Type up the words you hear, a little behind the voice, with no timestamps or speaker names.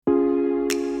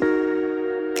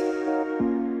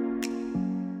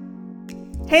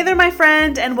Hey there, my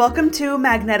friend, and welcome to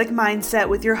Magnetic Mindset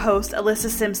with your host, Alyssa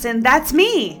Simpson. That's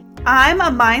me! I'm a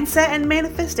mindset and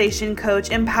manifestation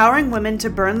coach empowering women to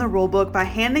burn the rulebook by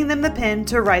handing them the pen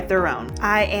to write their own.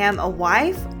 I am a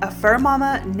wife, a fur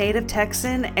mama, native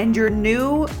Texan, and your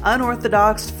new,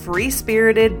 unorthodox,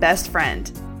 free-spirited best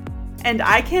friend. And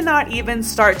I cannot even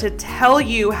start to tell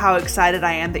you how excited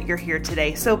I am that you're here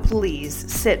today. So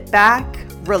please sit back,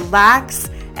 relax,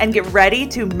 and get ready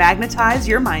to magnetize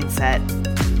your mindset.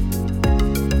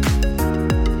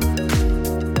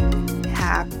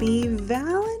 Happy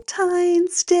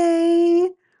Valentine's Day,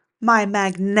 my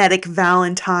magnetic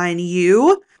Valentine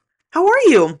you. How are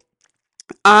you?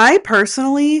 I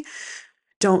personally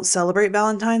don't celebrate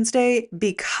Valentine's Day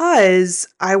because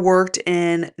I worked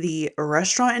in the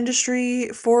restaurant industry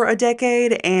for a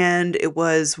decade and it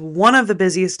was one of the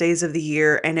busiest days of the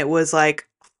year, and it was like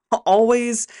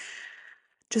always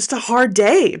just a hard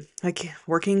day, like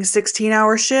working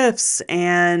 16-hour shifts,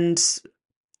 and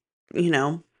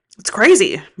it's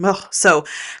crazy. Ugh. So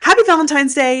happy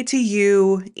Valentine's Day to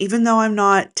you. Even though I'm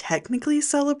not technically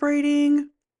celebrating,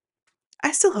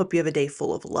 I still hope you have a day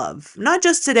full of love. Not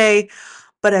just today,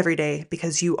 but every day,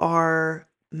 because you are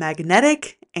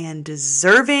magnetic and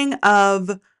deserving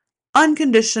of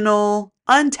unconditional,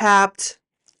 untapped,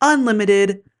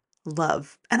 unlimited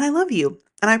love. And I love you.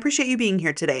 And I appreciate you being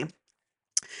here today.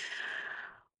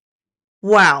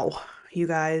 Wow, you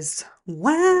guys.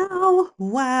 Wow.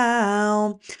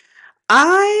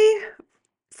 I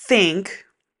think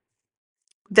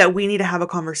that we need to have a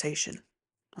conversation.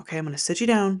 Okay, I'm going to sit you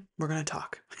down. We're going to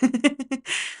talk.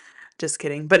 Just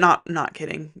kidding, but not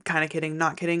kidding. Kind of kidding,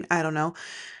 not kidding. I don't know.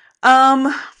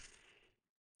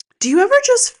 Do you ever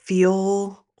just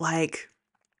feel like,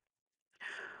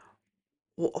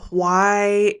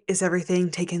 why is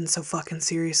everything taken so fucking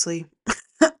seriously?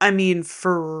 I mean,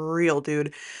 for real,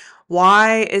 dude.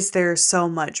 Why is there so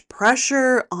much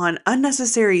pressure on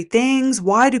unnecessary things?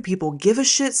 Why do people give a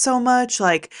shit so much?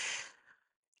 Like,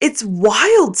 it's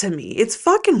wild to me. It's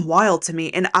fucking wild to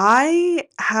me. And I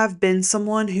have been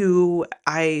someone who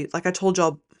like I told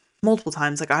y'all multiple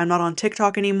times, like I'm not on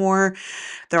TikTok anymore.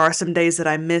 There are some days that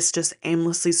I miss just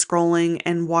aimlessly scrolling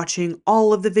and watching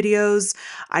all of the videos.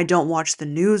 I don't watch the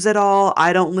news at all.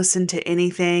 I don't listen to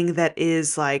anything that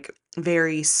is like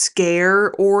very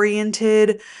scare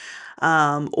oriented,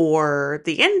 or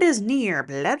the end is near,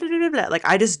 blah, blah, blah, blah. Like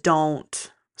I just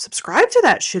don't subscribe to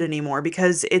that shit anymore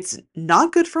because it's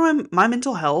not good for my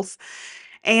mental health.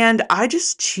 And I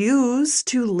just choose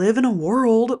to live in a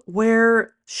world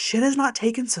where shit is not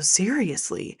taken so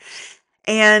seriously.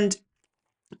 And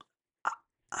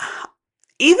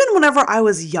even whenever I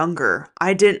was younger,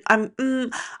 I don't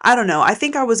know. I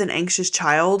think I was an anxious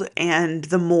child. And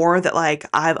the more that like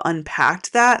I've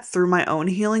unpacked that through my own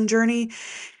healing journey,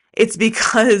 it's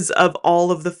because of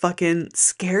all of the fucking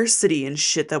scarcity and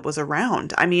shit that was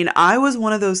around. I mean, I was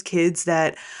one of those kids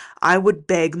that I would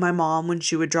beg my mom when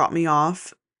she would drop me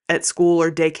off at school or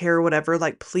daycare or whatever,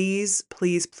 like, please,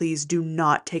 please, please do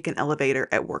not take an elevator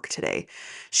at work today.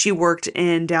 She worked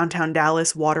in downtown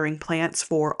Dallas watering plants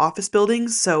for office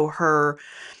buildings, so her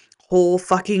whole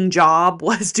fucking job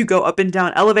was to go up and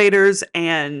down elevators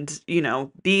and,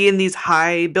 be in these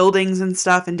high buildings and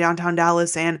stuff in downtown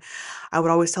Dallas. And I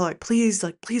would always tell her, please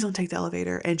don't take the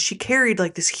elevator. And she carried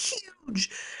like this huge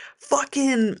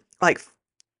fucking, like,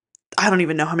 I don't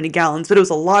even know how many gallons, but it was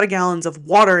a lot of gallons of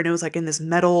water. And it was like in this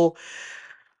metal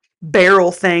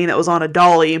barrel thing that was on a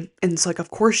dolly. And it's like, of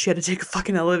course she had to take a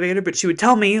fucking elevator, but she would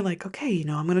tell me like, okay,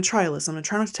 I'm going to try this. I'm going to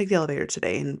try not to take the elevator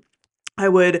today. And I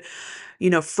would,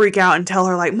 freak out and tell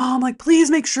her like, Mom, like,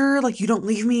 please make sure like you don't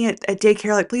leave me at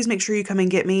daycare. Like, please make sure you come and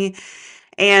get me.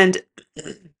 And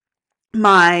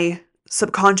my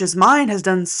subconscious mind has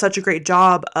done such a great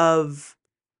job of,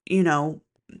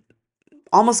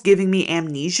 almost giving me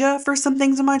amnesia for some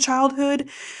things in my childhood.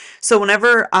 So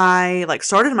whenever I like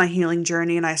started my healing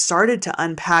journey and I started to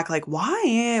unpack like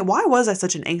why was I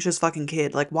such an anxious fucking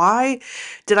kid? Like why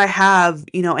did I have,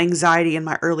 anxiety in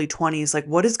my early 20s? Like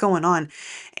what is going on?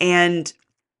 And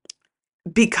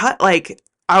because like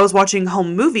I was watching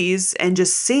home movies and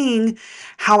just seeing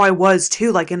how I was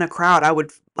too, like in a crowd, I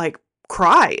would like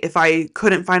cry if I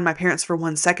couldn't find my parents for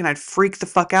 1 second. I'd freak the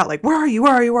fuck out. Like, where are you?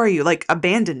 Where are you? Where are you? Like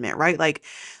abandonment, right? Like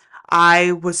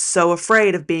I was so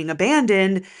afraid of being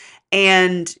abandoned.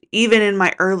 And even in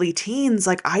my early teens,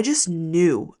 like I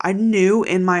knew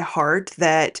in my heart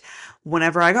that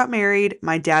whenever I got married,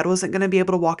 my dad wasn't going to be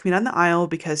able to walk me down the aisle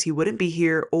because he wouldn't be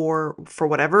here or for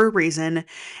whatever reason.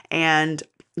 And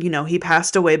he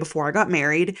passed away before I got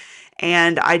married.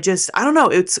 And I don't know,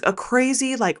 it's a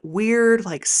crazy, like weird,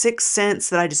 like sixth sense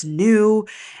that I just knew.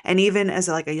 And even as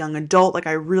like a young adult, like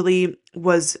I really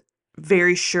was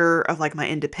very sure of like my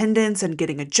independence and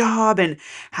getting a job and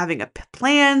having a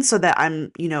plan so that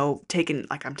I'm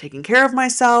taking care of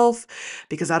myself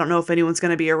because I don't know if anyone's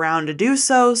going to be around to do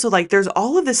so. So like there's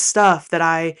all of this stuff that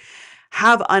I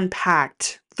have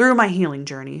unpacked through my healing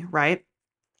journey, right?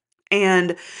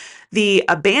 And the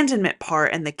abandonment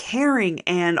part and the caring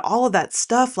and all of that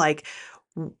stuff, like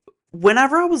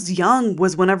whenever I was young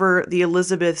was whenever the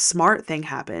Elizabeth Smart thing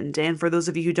happened. And for those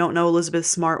of you who don't know, Elizabeth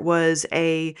Smart was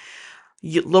a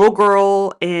little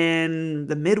girl in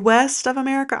the Midwest of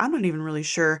America. I'm not even really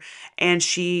sure. And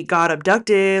she got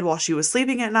abducted while she was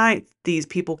sleeping at night. These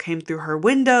people came through her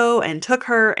window and took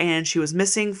her, and she was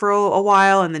missing for a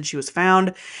while, and then she was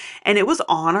found. And it was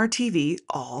on our TV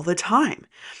all the time.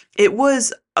 It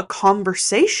was a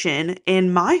conversation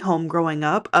in my home growing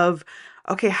up of,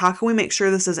 okay, how can we make sure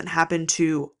this doesn't happen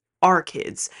to our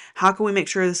kids? How can we make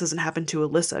sure this doesn't happen to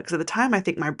Alyssa? Because at the time, I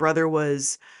think my brother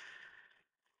was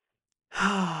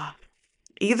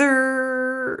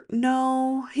either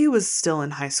no, he was still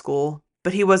in high school,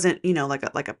 but he wasn't, like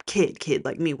a kid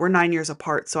like me. We're 9 years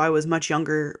apart, so I was much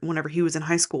younger whenever he was in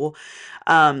high school.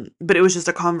 But it was just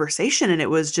a conversation and it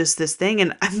was just this thing.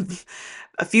 And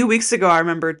a few weeks ago, I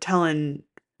remember telling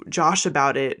Josh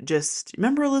about it. Just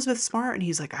remember Elizabeth Smart? And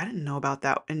he's like, I didn't know about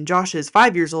that. And Josh is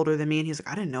 5 years older than me, and he's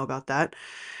like, I didn't know about that.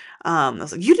 I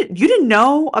was like, you didn't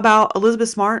know about Elizabeth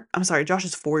Smart? I'm sorry, Josh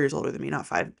is 4 years older than me, not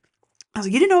five. I was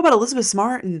like, "You didn't know about Elizabeth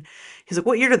Smart?" And he's like,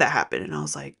 "What year did that happen?" And I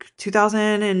was like,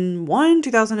 2001,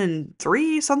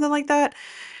 2003, something like that.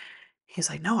 He's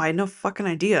like, "No, I had no fucking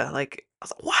idea." Like, I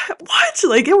was like, "What? What?"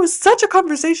 Like, it was such a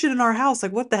conversation in our house.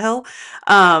 Like, what the hell?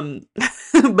 Um,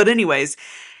 but anyways,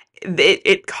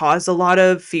 it caused a lot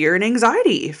of fear and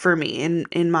anxiety for me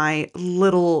in my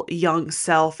little young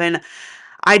self. And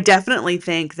I definitely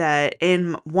think that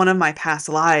in one of my past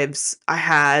lives, I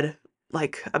had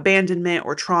like abandonment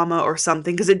or trauma or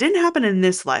something because it didn't happen in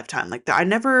this lifetime. Like, I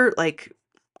never, like,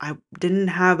 I didn't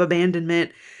have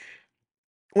abandonment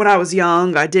when I was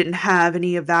young. I didn't have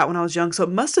any of that when I was young. So it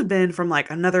must have been from like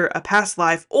a past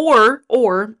life, or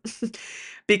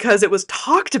because it was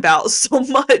talked about so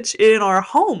much in our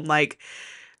home. Like,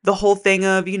 the whole thing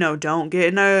of, don't get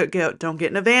in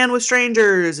a van with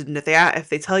strangers, and if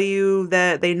they tell you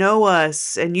that they know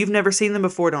us and you've never seen them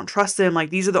before, don't trust them.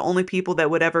 Like, these are the only people that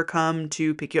would ever come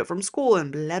to pick you up from school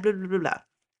and blah blah blah blah blah.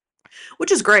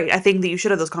 Which is great. I think that you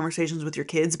should have those conversations with your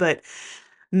kids, but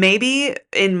maybe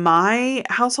in my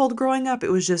household growing up, it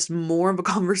was just more of a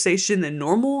conversation than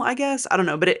normal, I guess. I don't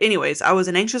know. But anyways, I was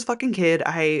an anxious fucking kid.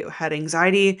 I had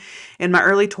anxiety in my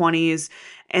early 20s.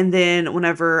 And then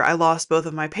whenever I lost both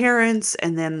of my parents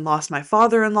and then lost my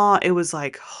father-in-law, it was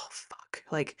like, oh, fuck.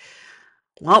 Like,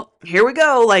 well, here we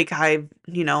go. Like,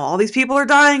 all these people are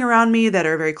dying around me that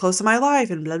are very close to my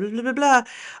life and blah, blah, blah, blah, blah.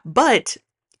 But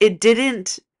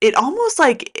it almost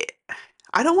like,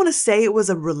 I don't want to say it was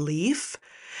a relief,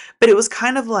 but it was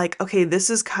kind of like, okay, this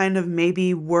is kind of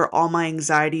maybe where all my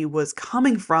anxiety was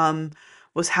coming from,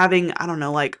 was having, I don't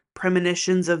know, like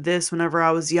premonitions of this whenever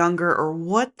I was younger or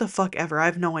what the fuck ever. I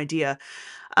have no idea.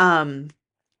 Um,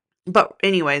 but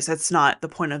anyways, that's not the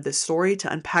point of this story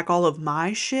to unpack all of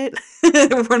my shit.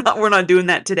 We're not doing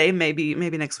that today. Maybe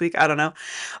next week. I don't know.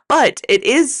 But it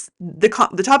is the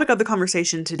topic of the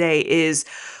conversation today is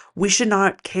we should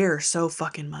not care so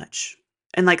fucking much.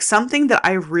 And like something that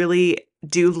I really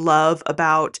do love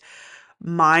about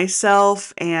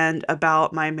myself and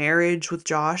about my marriage with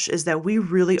Josh is that we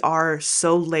really are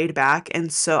so laid back.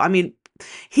 And so, I mean,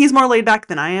 he's more laid back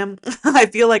than I am. I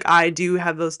feel like I do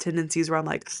have those tendencies where I'm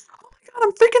like, oh my God,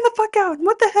 I'm freaking the fuck out.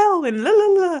 What the hell? And la la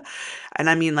la. And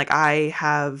I mean, like, I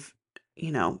have,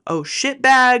 oh shit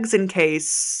bags in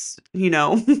case,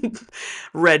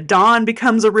 Red Dawn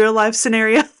becomes a real life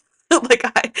scenario.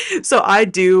 So I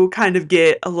do kind of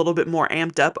get a little bit more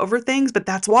amped up over things, but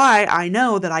that's why I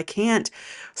know that I can't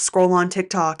scroll on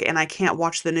TikTok and I can't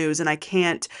watch the news and I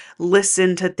can't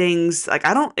listen to things. Like,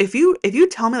 I don't, if you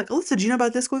tell me like, Alyssa, do you know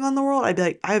about this going on in the world? I'd be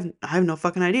like, I have no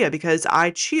fucking idea because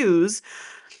I choose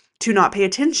to not pay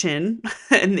attention.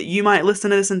 And you might listen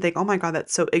to this and think, oh my God,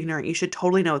 that's so ignorant. You should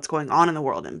totally know what's going on in the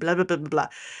world and blah, blah, blah, blah, blah.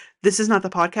 This is not the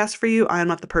podcast for you. I am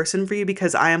not the person for you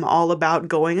because I am all about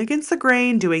going against the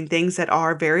grain, doing things that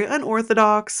are very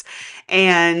unorthodox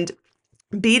and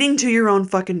beating to your own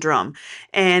fucking drum.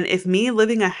 And if me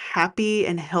living a happy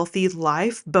and healthy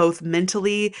life, both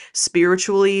mentally,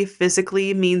 spiritually,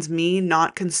 physically, means me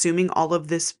not consuming all of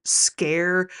this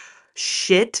scare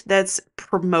shit that's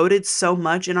promoted so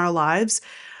much in our lives,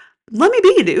 let me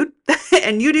be you, dude.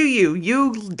 And you do you.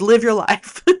 You live your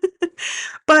life.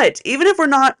 But even if we're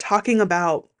not talking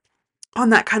about on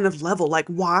that kind of level, like,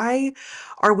 why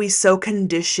are we so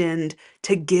conditioned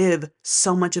to give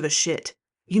so much of a shit?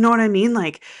 You know what I mean?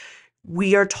 Like,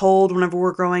 we are told whenever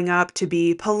we're growing up to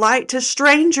be polite to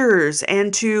strangers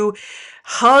and to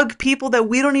hug people that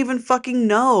we don't even fucking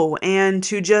know and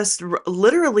to just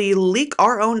literally leak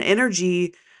our own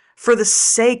energy for the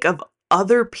sake of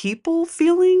other people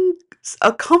feeling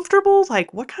comfortable.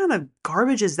 Like, what kind of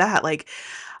garbage is that? Like,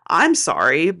 I'm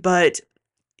sorry, but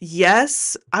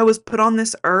yes, I was put on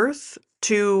this earth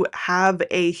to have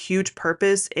a huge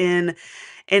purpose in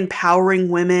empowering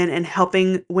women and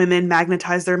helping women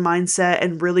magnetize their mindset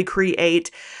and really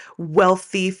create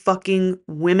wealthy fucking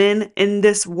women in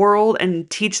this world and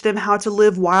teach them how to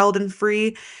live wild and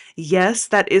free. Yes,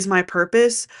 that is my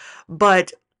purpose,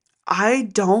 but I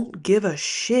don't give a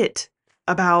shit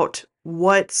about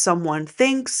what someone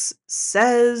thinks,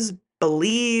 says,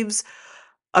 believes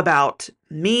about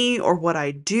me or what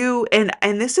I do. And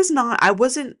this is not, I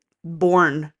wasn't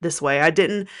born this way. I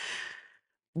didn't,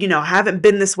 haven't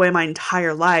been this way my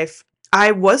entire life.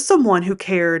 I was someone who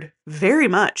cared very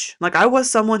much. Like, I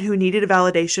was someone who needed a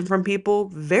validation from people,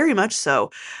 very much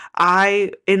so.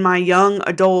 In my young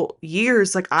adult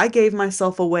years, like, I gave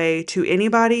myself away to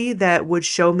anybody that would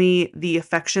show me the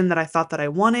affection that I thought that I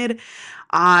wanted.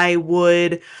 I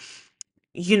would,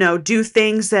 do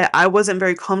things that I wasn't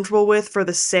very comfortable with for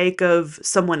the sake of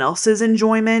someone else's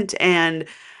enjoyment. And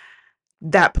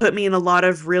that put me in a lot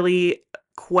of really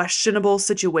questionable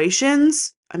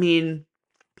situations. I mean,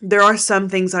 there are some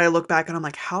things that I look back and I'm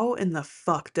like, how in the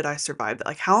fuck did I survive that?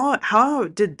 Like, how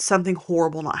did something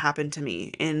horrible not happen to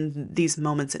me in these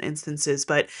moments and instances?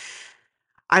 But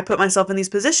I put myself in these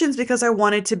positions because I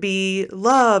wanted to be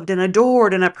loved and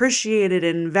adored and appreciated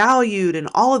and valued and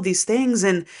all of these things.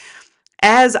 And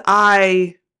as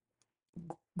I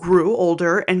grew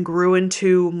older and grew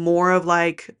into more of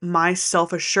like my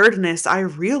self-assuredness, I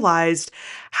realized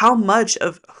how much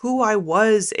of who I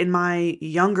was in my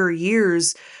younger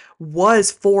years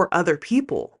was for other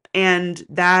people. And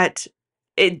that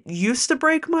it used to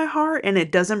break my heart and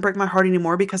it doesn't break my heart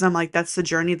anymore because I'm like, that's the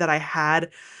journey that I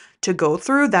had to go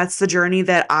through. That's the journey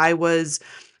that I was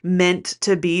meant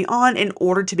to be on in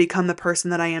order to become the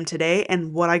person that I am today.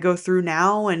 And what I go through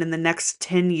now and in the next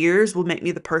 10 years will make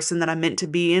me the person that I'm meant to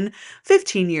be in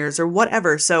 15 years or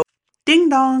whatever. So, ding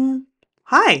dong.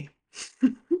 Hi.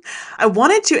 I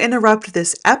wanted to interrupt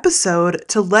this episode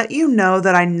to let you know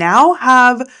that I now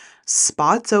have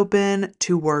spots open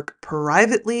to work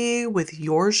privately with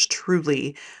yours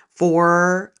truly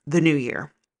for the new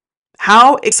year.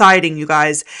 How exciting, you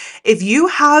guys. If you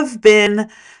have been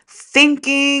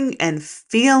thinking and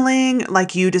feeling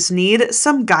like you just need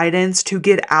some guidance to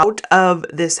get out of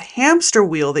this hamster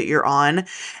wheel that you're on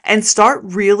and start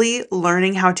really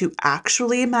learning how to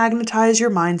actually magnetize your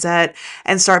mindset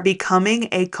and start becoming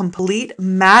a complete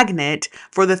magnet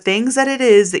for the things that it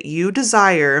is that you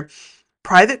desire,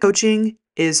 private coaching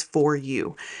is for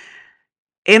you.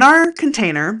 In our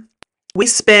container, we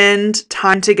spend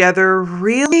time together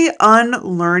really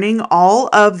unlearning all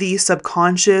of the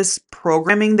subconscious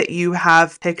programming that you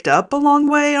have picked up along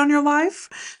the way on your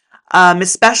life,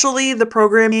 especially the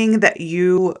programming that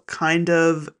you kind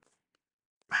of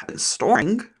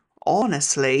storing,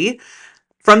 honestly,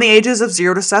 from the ages of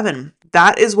 0 to 7.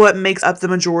 That is what makes up the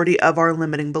majority of our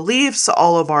limiting beliefs,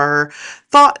 all of our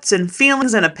thoughts and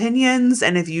feelings and opinions.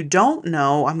 And if you don't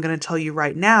know, I'm going to tell you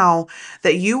right now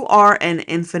that you are an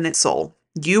infinite soul.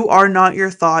 You are not your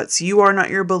thoughts. You are not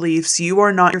your beliefs. You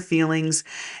are not your feelings.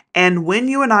 And when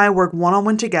you and I work one on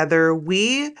one together,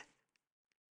 we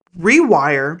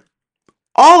rewire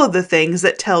all of the things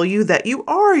that tell you that you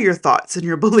are your thoughts and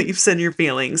your beliefs and your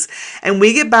feelings. And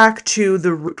we get back to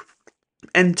the root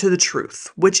and to the truth,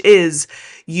 which is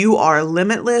you are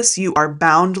limitless, you are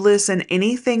boundless, and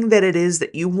anything that it is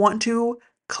that you want to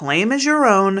claim as your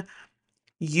own,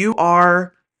 you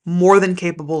are more than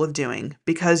capable of doing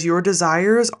because your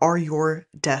desires are your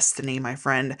destiny, my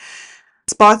friend.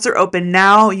 Spots are open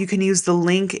now. You can use the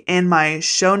link in my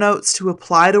show notes to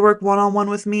apply to work one on one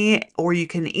with me, or you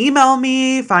can email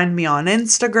me, find me on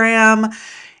Instagram.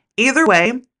 Either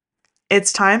way,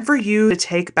 it's time for you to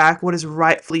take back what is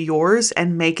rightfully yours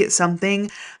and make it something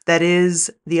that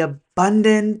is the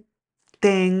abundant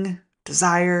thing,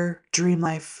 desire, dream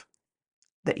life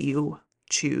that you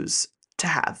choose to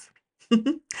have.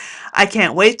 I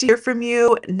can't wait to hear from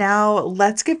you. Now,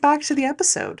 let's get back to the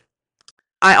episode.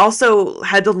 I also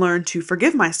had to learn to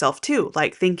forgive myself too,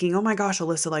 like thinking, oh my gosh,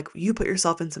 Alyssa, like you put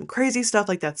yourself in some crazy stuff,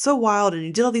 like that's so wild, and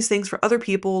you did all these things for other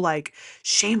people, like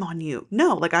shame on you.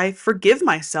 No, like I forgive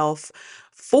myself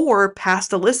for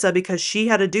past Alyssa because she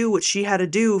had to do what she had to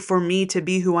do for me to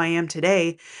be who I am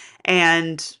today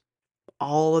and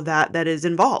all of that is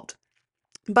involved.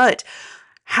 But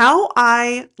how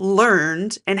I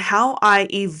learned and how I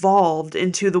evolved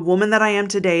into the woman that I am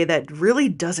today that really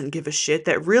doesn't give a shit,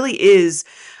 that really is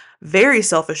very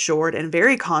self assured and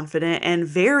very confident and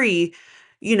very,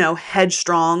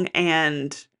 headstrong.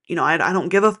 And, I don't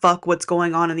give a fuck what's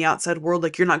going on in the outside world.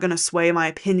 Like, you're not going to sway my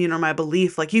opinion or my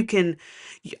belief. Like, you can,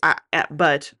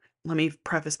 but let me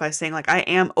preface by saying, like, I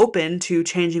am open to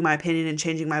changing my opinion and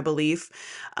changing my belief,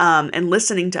 and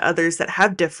listening to others that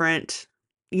have different,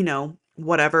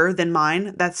 whatever than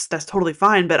mine. That's totally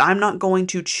fine. But I'm not going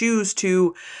to choose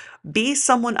to be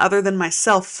someone other than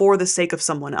myself for the sake of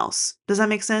someone else. Does that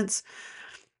make sense?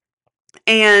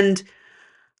 And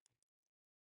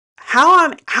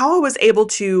how I was able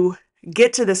to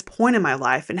get to this point in my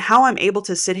life and how I'm able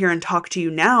to sit here and talk to you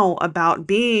now about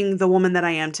being the woman that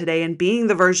I am today and being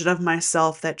the version of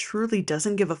myself that truly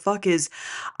doesn't give a fuck is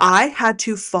I had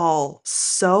to fall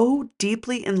so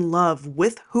deeply in love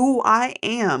with who I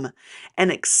am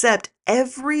and accept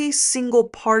every single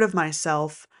part of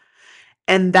myself,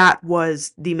 and that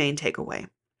was the main takeaway.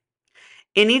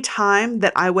 Anytime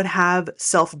that I would have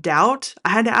self-doubt, I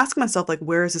had to ask myself, like,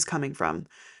 where is this coming from?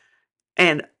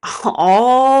 And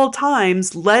all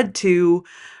times led to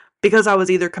because I was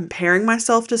either comparing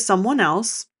myself to someone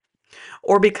else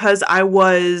or because I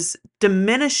was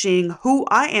diminishing who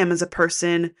I am as a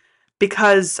person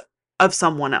because of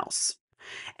someone else.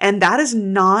 And that is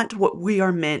not what we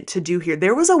are meant to do here.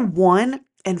 There was a 1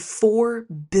 in 4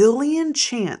 billion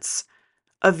chance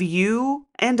of you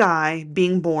and I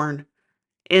being born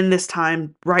in this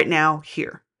time right now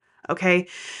here. Okay?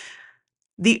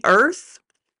 The earth,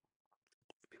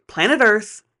 planet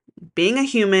Earth, being a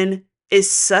human is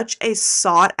such a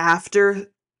sought after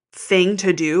thing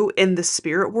to do in the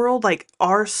spirit world. Like,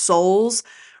 our souls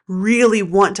really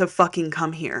want to fucking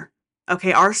come here.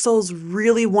 Okay, our souls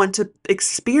really want to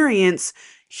experience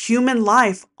human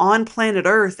life on planet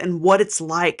Earth and what it's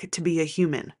like to be a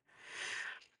human.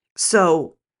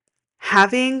 So,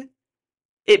 having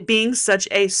it being such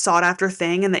a sought after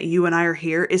thing and that you and I are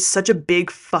here is such a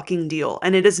big fucking deal.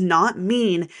 And it does not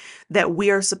mean that we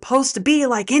are supposed to be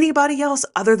like anybody else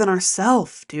other than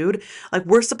ourselves, dude. Like,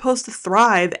 we're supposed to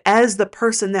thrive as the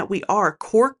person that we are.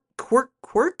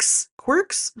 Quirks,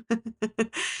 quirks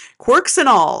and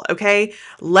all, okay?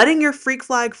 Letting your freak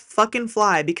flag fucking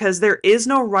fly because there is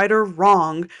no right or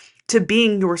wrong to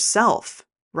being yourself,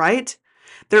 right?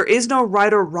 There is no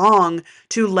right or wrong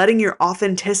to letting your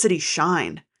authenticity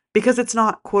shine because it's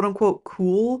not quote unquote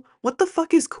cool. What the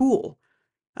fuck is cool?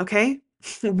 Okay?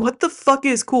 What the fuck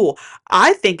is cool?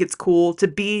 I think it's cool to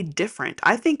be different.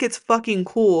 I think it's fucking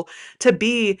cool to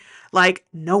be like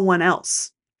no one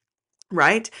else,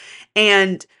 right?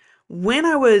 And when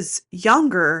I was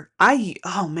younger,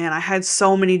 oh man, I had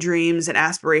so many dreams and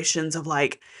aspirations of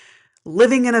like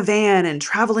living in a van and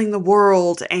traveling the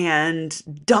world and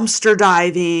dumpster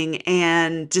diving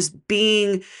and just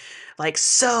being like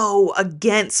so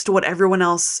against what everyone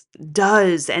else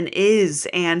does and is.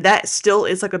 And that still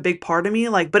is like a big part of me.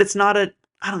 Like, but it's not a,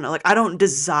 I don't know, like I don't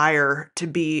desire to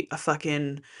be a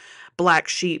fucking black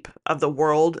sheep of the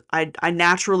world. I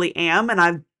naturally am, and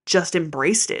I've just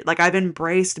embraced it. Like, I've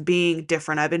embraced being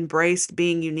different. I've embraced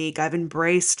being unique. I've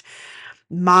embraced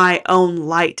my own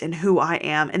light and who I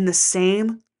am. And the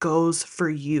same goes for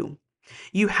you.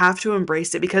 You have to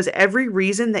embrace it because every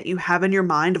reason that you have in your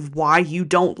mind of why you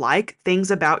don't like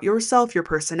things about yourself, your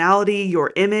personality,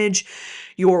 your image,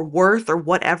 your worth, or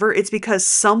whatever, it's because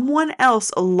someone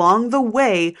else along the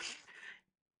way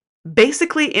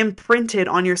basically imprinted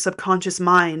on your subconscious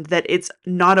mind that it's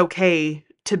not okay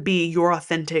to be your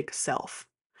authentic self.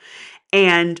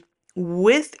 And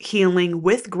with healing,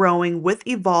 with growing, with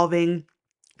evolving,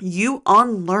 you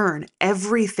unlearn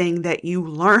everything that you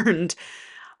learned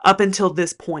up until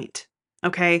this point.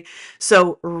 Okay?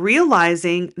 So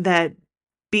realizing that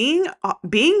being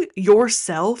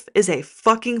yourself is a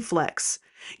fucking flex.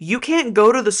 You can't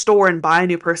go to the store and buy a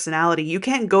new personality. You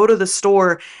can't go to the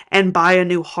store and buy a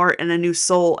new heart and a new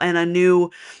soul and a new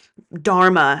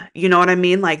dharma. You know what I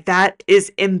mean? Like, that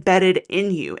is embedded in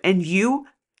you, and you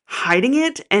hiding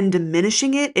it and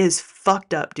diminishing it is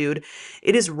fucked up, dude.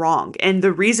 It is wrong. And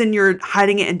the reason you're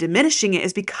hiding it and diminishing it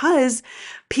is because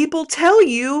people tell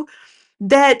you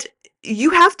that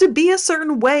you have to be a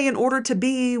certain way in order to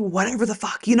be whatever the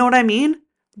fuck. You know what I mean?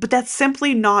 But that's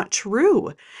simply not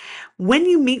true. When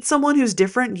you meet someone who's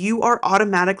different, you are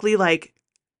automatically like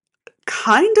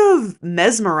kind of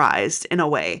mesmerized in a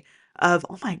way of,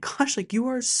 oh my gosh, like you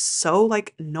are so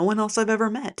like no one else I've ever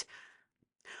met.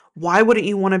 Why wouldn't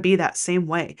you want to be that same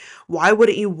way? Why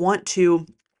wouldn't you want to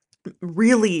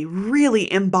really,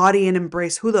 really embody and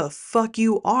embrace who the fuck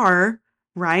you are,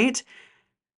 right?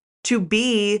 To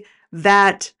be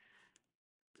that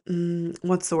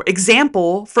what's the word?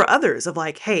 Example for others of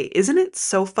like, hey, isn't it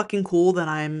so fucking cool that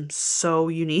I'm so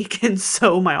unique and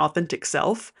so my authentic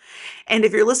self? And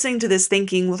if you're listening to this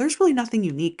thinking, well, there's really nothing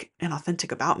unique and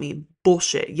authentic about me,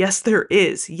 bullshit. Yes, there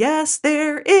is. Yes,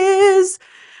 there is.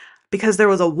 Because there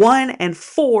was a 1 in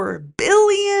 4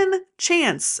 billion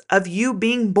chance of you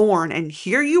being born. And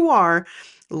here you are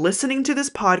listening to this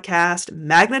podcast,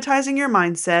 magnetizing your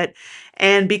mindset,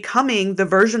 and becoming the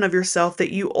version of yourself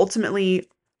that you ultimately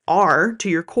are to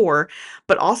your core,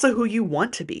 but also who you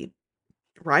want to be,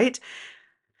 right?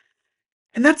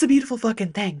 And that's a beautiful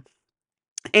fucking thing.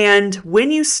 And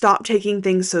when you stop taking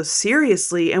things so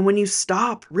seriously and when you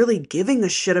stop really giving a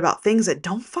shit about things that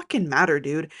don't fucking matter,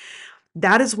 dude,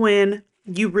 that is when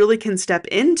you really can step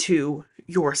into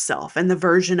yourself and the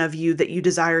version of you that you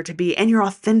desire to be and your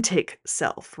authentic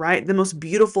self, right? The most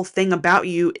beautiful thing about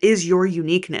you is your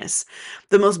uniqueness.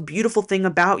 The most beautiful thing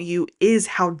about you is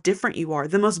how different you are.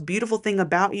 The most beautiful thing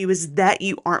about you is that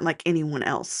you aren't like anyone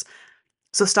else.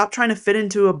 So stop trying to fit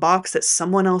into a box that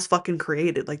someone else fucking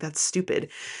created. Like, that's stupid.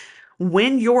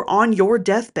 When you're on your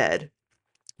deathbed,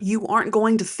 you aren't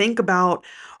going to think about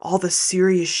all the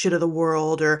serious shit of the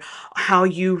world or how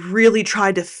you really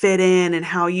tried to fit in and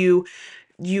how you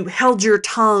held your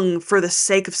tongue for the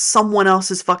sake of someone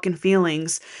else's fucking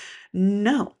feelings.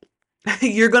 No.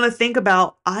 You're going to think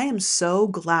about, I am so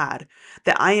glad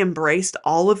that I embraced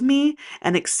all of me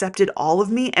and accepted all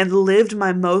of me and lived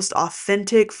my most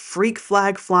authentic freak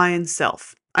flag flying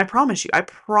self. I promise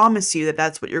you that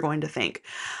that's what you're going to think.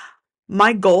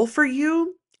 My goal for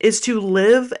you is to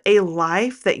live a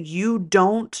life that you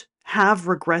don't have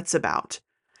regrets about.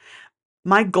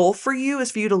 My goal for you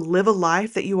is for you to live a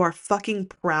life that you are fucking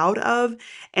proud of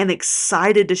and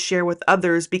excited to share with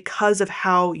others because of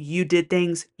how you did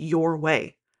things your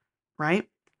way, right?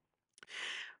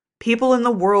 People in the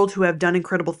world who have done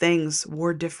incredible things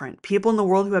were different. People in the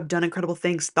world who have done incredible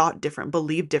things thought different,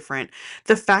 believed different.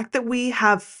 The fact that we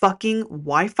have fucking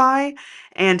Wi-Fi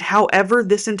and however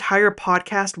this entire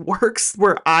podcast works,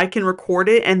 where I can record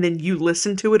it and then you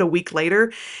listen to it a week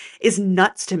later, is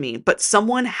nuts to me. But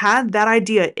someone had that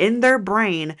idea in their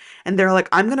brain and they're like,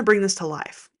 I'm going to bring this to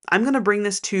life. I'm going to bring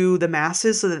this to the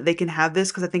masses so that they can have this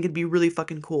because I think it'd be really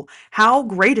fucking cool. How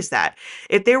great is that?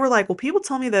 If they were like, well, people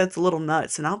tell me that it's a little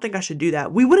nuts and I don't think I should do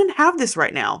that, we wouldn't have this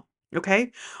right now.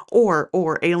 Okay?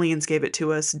 Or aliens gave it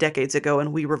to us decades ago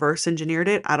and we reverse engineered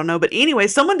it. I don't know. But anyway,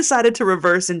 someone decided to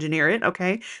reverse engineer it.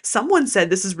 Okay? Someone said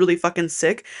this is really fucking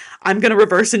sick. I'm going to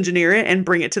reverse engineer it and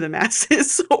bring it to the masses.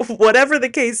 So whatever the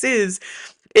case is,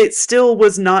 it still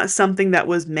was not something that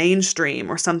was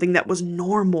mainstream or something that was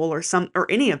normal or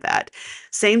any of that.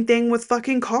 Same thing with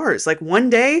fucking cars. Like one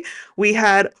day we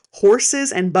had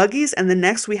horses and buggies and the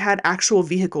next we had actual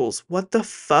vehicles. What the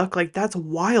fuck? Like that's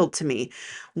wild to me.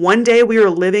 One day we were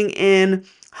living in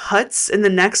huts and the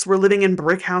next we're living in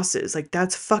brick houses. Like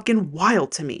that's fucking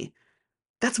wild to me.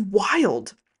 That's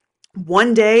wild.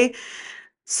 One day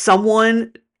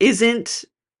someone isn't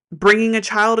bringing a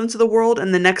child into the world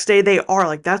and the next day they are.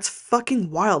 Like that's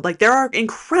fucking wild. Like there are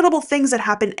incredible things that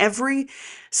happen every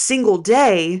single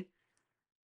day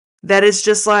that is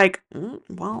just like,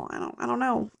 well, I don't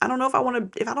know. I don't know if I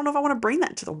want to if I don't know if I want to bring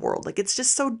that to the world. Like it's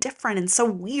just so different and so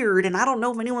weird and I don't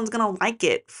know if anyone's going to like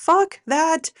it. Fuck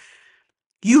that.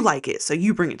 You like it, so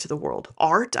you bring it to the world.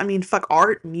 Art, I mean, fuck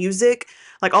art, music,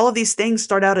 like all of these things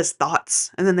start out as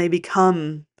thoughts and then they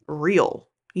become real,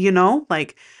 you know?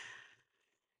 Like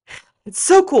it's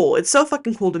so cool. It's so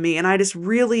fucking cool to me. And I just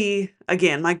really,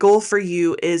 again, my goal for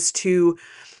you is to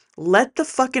let the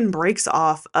fucking brakes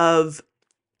off of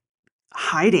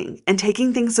hiding and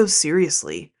taking things so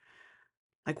seriously.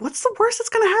 Like, what's the worst that's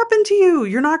going to happen to you?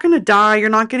 You're not going to die. You're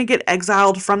not going to get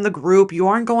exiled from the group. You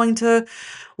aren't going to.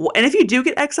 And if you do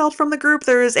get exiled from the group,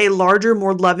 there is a larger,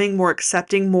 more loving, more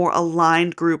accepting, more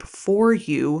aligned group for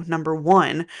you, number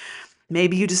one.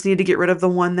 Maybe you just need to get rid of the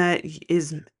one that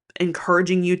is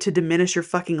encouraging you to diminish your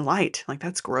fucking light. Like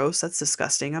that's gross. That's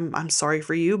disgusting. I'm sorry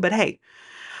for you, but hey,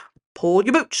 pull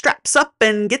your bootstraps up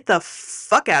and get the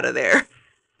fuck out of there.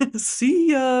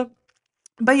 See ya.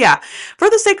 But yeah, for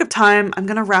the sake of time, I'm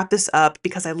going to wrap this up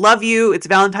because I love you. It's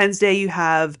Valentine's Day. You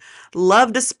have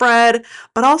love to spread,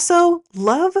 but also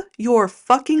love your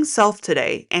fucking self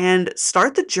today and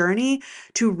start the journey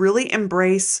to really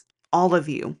embrace all of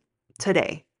you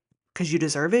today because you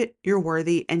deserve it. You're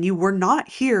worthy and you were not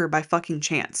here by fucking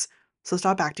chance. So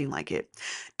stop acting like it.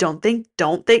 Blah,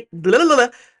 blah, blah,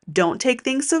 don't take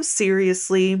things so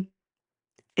seriously.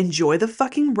 Enjoy the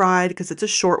fucking ride because it's a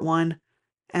short one.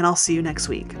 And I'll see you next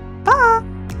week. Bye!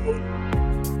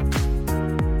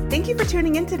 Thank you for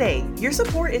tuning in today. Your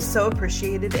support is so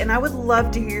appreciated, and I would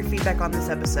love to hear your feedback on this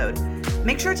episode.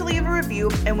 Make sure to leave a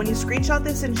review, and when you screenshot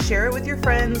this and share it with your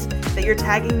friends, that you're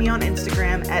tagging me on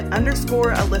Instagram at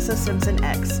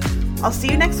 _AlyssaSimpsonX. I'll see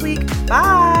you next week.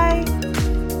 Bye!